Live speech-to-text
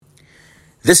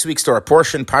This week's Torah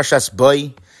portion, Parshas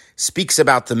Bo, speaks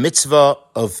about the mitzvah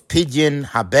of Pidyon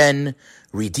Haben,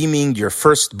 redeeming your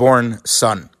firstborn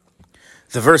son.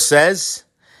 The verse says,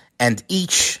 "And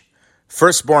each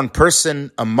firstborn person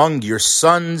among your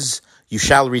sons you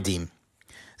shall redeem."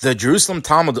 The Jerusalem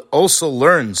Talmud also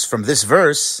learns from this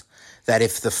verse that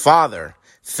if the father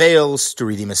fails to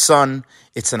redeem his son,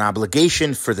 it's an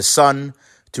obligation for the son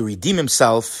to redeem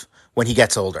himself when he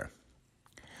gets older.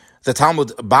 The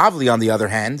Talmud Bavli, on the other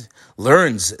hand,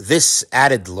 learns this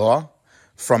added law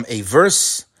from a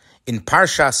verse in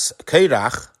Parshas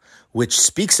Kairach, which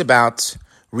speaks about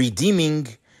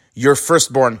redeeming your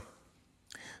firstborn.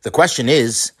 The question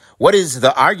is, what is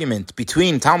the argument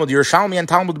between Talmud Yerushalmi and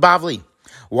Talmud Bavli?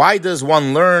 Why does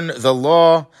one learn the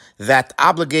law that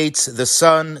obligates the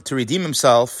son to redeem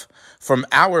himself from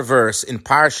our verse in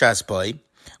Parshas Bo,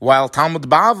 while Talmud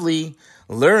Bavli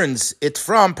learns it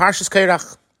from Parshas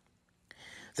Kairach?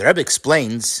 The Rebbe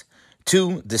explains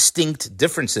two distinct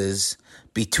differences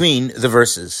between the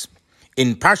verses.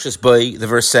 In Parshas Bo, the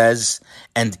verse says,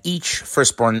 "And each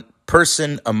firstborn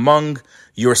person among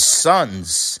your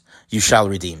sons you shall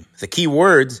redeem." The key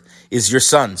word is your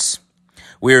sons.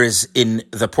 Whereas in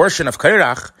the portion of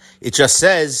Kairach, it just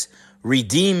says,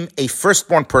 redeem a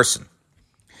firstborn person.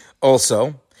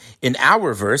 Also, in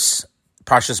our verse,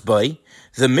 Parshas Bo,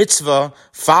 the mitzvah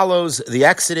follows the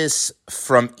exodus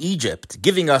from Egypt,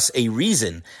 giving us a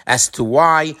reason as to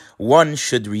why one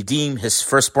should redeem his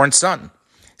firstborn son.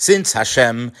 Since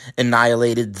Hashem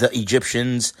annihilated the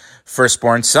Egyptians'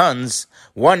 firstborn sons,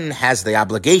 one has the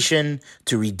obligation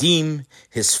to redeem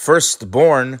his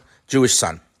firstborn Jewish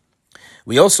son.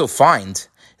 We also find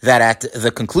that at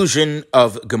the conclusion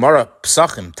of Gemara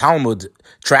Psachim, Talmud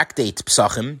Tractate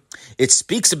Psachim, it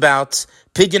speaks about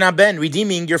Pidyon Haben,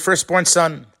 redeeming your firstborn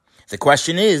son. The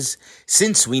question is,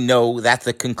 since we know that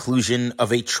the conclusion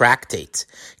of a tractate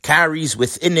carries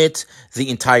within it the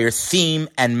entire theme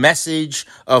and message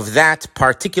of that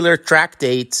particular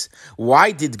tractate,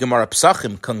 why did Gemara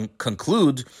Psachim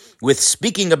conclude with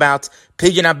speaking about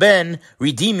Pidyon Haben,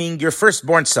 redeeming your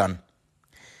firstborn son?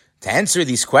 To answer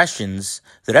these questions,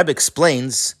 the Rebbe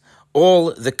explains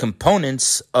all the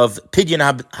components of Pidyon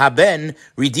Haben,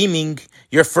 redeeming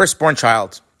your firstborn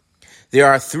child. There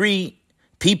are three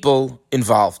people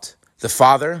involved: the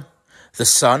father, the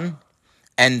son,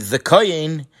 and the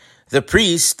kohen, the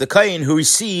priest, the kohen who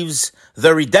receives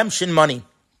the redemption money.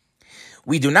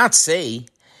 We do not say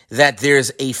that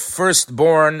there's a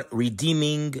firstborn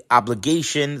redeeming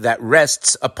obligation that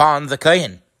rests upon the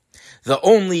kohen. The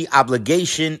only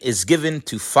obligation is given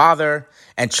to father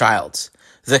and child.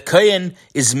 The kohen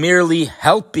is merely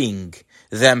helping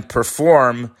them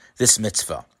perform this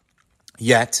mitzvah.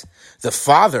 Yet, the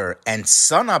father and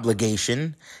son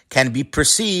obligation can be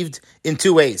perceived in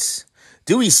two ways.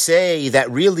 Do we say that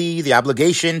really the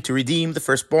obligation to redeem the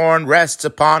firstborn rests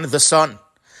upon the son?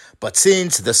 But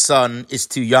since the son is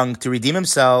too young to redeem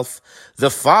himself, the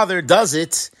father does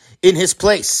it in his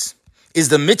place. Is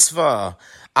the mitzvah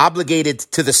obligated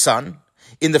to the son?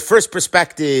 In the first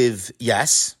perspective,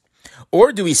 yes.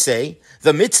 Or do we say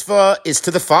the mitzvah is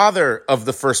to the father of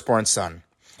the firstborn son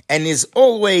and is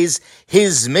always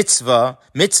his mitzvah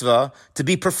to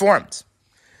be performed?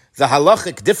 The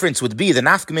halachic difference would be, the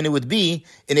nafkamina would be,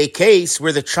 in a case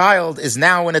where the child is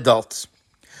now an adult.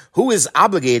 Who is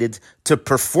obligated to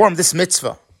perform this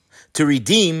mitzvah, to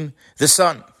redeem the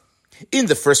son? In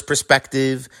the first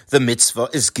perspective, the mitzvah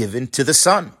is given to the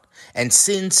son. And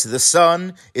since the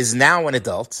son is now an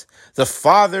adult, the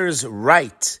father's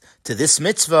right to this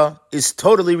mitzvah is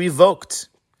totally revoked.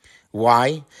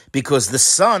 Why? Because the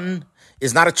son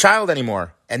is not a child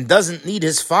anymore and doesn't need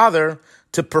his father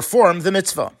to perform the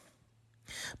mitzvah.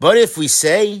 But if we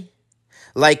say,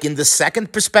 like in the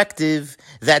second perspective,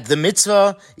 that the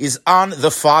mitzvah is on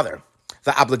the father,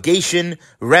 the obligation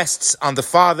rests on the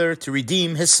father to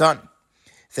redeem his son,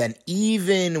 then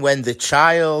even when the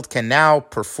child can now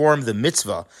perform the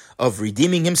mitzvah of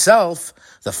redeeming himself,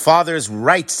 the father's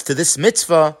rights to this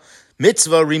mitzvah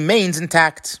remains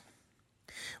intact.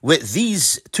 With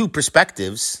these two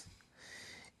perspectives,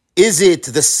 is it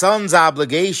the son's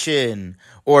obligation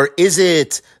or is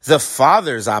it the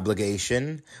father's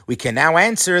obligation? We can now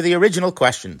answer the original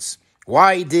questions.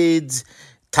 Why did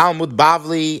Talmud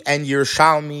Bavli and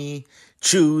Yerushalmi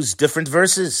choose different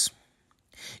verses?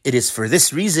 It is for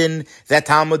this reason that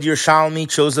Talmud Yerushalmi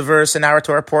chose a verse in our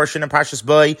Torah portion in Parshas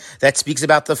Bo that speaks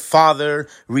about the father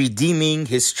redeeming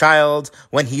his child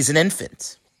when he's an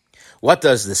infant. What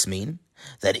does this mean?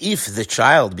 That if the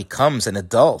child becomes an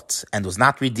adult and was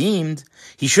not redeemed,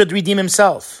 he should redeem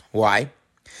himself. Why?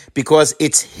 Because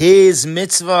it's his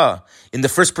mitzvah. In the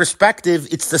first perspective,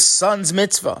 it's the son's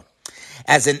mitzvah.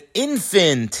 As an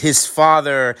infant, his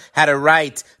father had a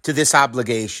right to this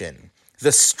obligation.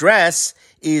 The stress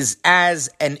is as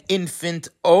an infant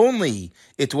only.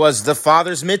 It was the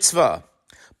father's mitzvah.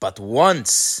 But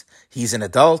once he's an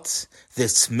adult,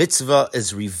 this mitzvah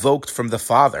is revoked from the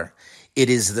father. It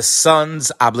is the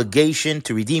son's obligation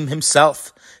to redeem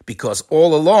himself, because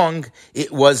all along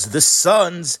it was the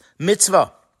son's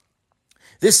mitzvah.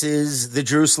 This is the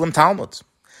Jerusalem Talmud.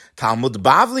 Talmud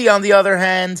Bavli, on the other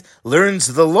hand, learns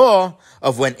the law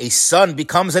of when a son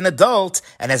becomes an adult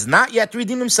and has not yet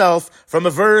redeemed himself from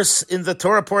a verse in the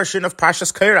Torah portion of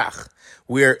Parshas Korach,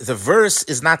 where the verse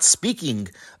is not speaking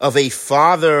of a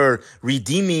father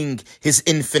redeeming his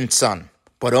infant son,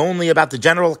 but only about the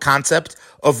general concept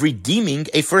of redeeming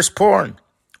a firstborn.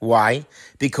 Why?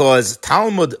 Because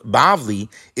Talmud Bavli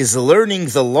is learning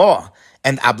the law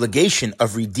and obligation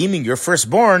of redeeming your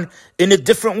firstborn in a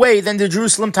different way than the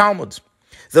Jerusalem Talmud.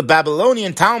 The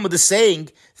Babylonian Talmud is saying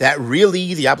that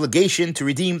really the obligation to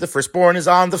redeem the firstborn is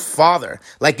on the father,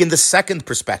 like in the second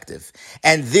perspective.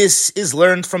 And this is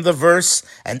learned from the verse,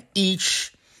 and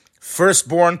each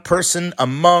firstborn person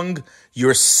among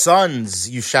your sons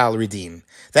you shall redeem.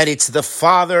 That it's the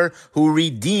father who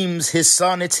redeems his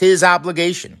son, it's his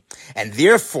obligation. And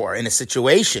therefore, in a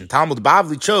situation, Talmud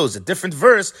Bavli chose a different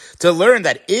verse to learn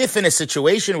that if in a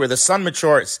situation where the son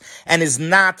matures and is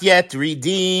not yet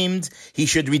redeemed, he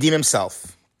should redeem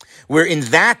himself. Where in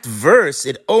that verse,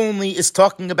 it only is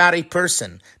talking about a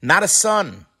person, not a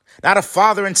son, not a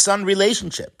father and son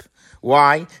relationship.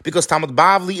 Why? Because Talmud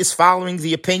Bavli is following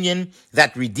the opinion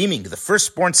that redeeming the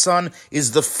firstborn son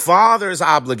is the father's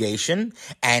obligation,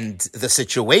 and the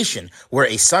situation where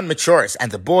a son matures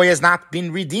and the boy has not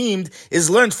been redeemed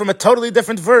is learned from a totally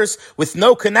different verse with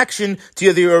no connection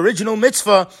to the original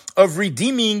mitzvah of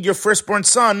redeeming your firstborn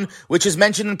son, which is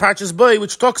mentioned in Parshas Bo,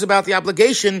 which talks about the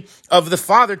obligation of the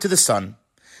father to the son.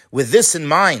 With this in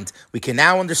mind, we can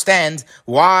now understand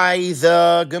why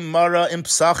the Gemara in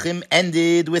Psachim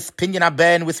ended with Pidyon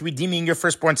Haben, with redeeming your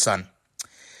firstborn son.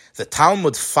 The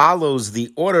Talmud follows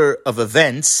the order of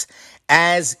events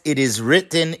as it is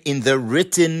written in the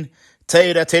written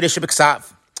Torah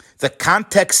Shebiksav. The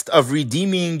context of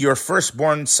redeeming your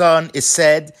firstborn son is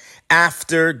said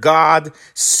after God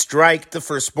struck the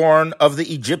firstborn of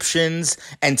the Egyptians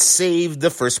and saved the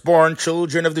firstborn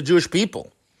children of the Jewish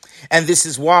people. And this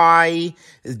is why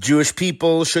Jewish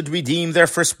people should redeem their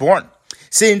firstborn.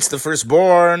 Since the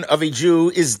firstborn of a Jew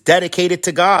is dedicated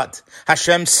to God,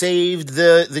 Hashem saved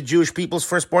the Jewish people's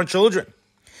firstborn children.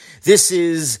 This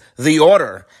is the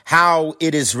order, how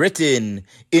it is written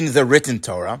in the written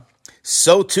Torah.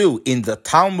 So too in the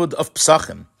Talmud of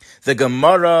Psachim, the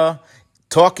Gemara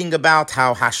talking about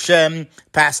how Hashem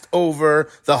passed over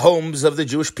the homes of the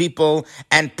Jewish people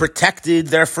and protected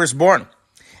their firstborn.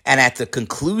 And at the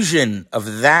conclusion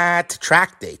of that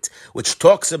tractate, which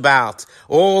talks about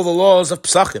all the laws of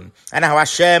Psachim, and how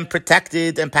Hashem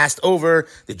protected and passed over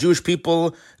the Jewish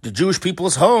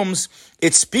people's homes,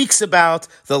 it speaks about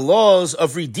the laws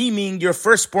of redeeming your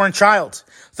firstborn child.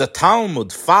 The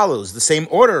Talmud follows the same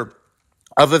order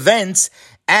of events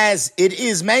as it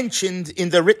is mentioned in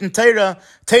the written Torah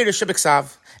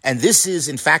Shebiksav. And this is,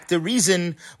 in fact, the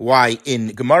reason why in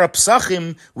Gemara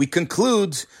Psachim we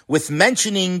conclude with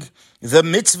mentioning the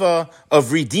mitzvah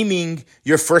of redeeming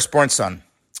your firstborn son.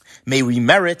 May we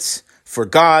merit for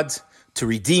God to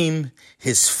redeem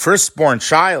his firstborn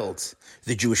child,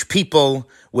 the Jewish people,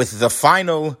 with the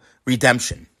final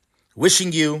redemption.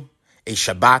 Wishing you a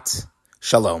Shabbat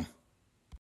Shalom.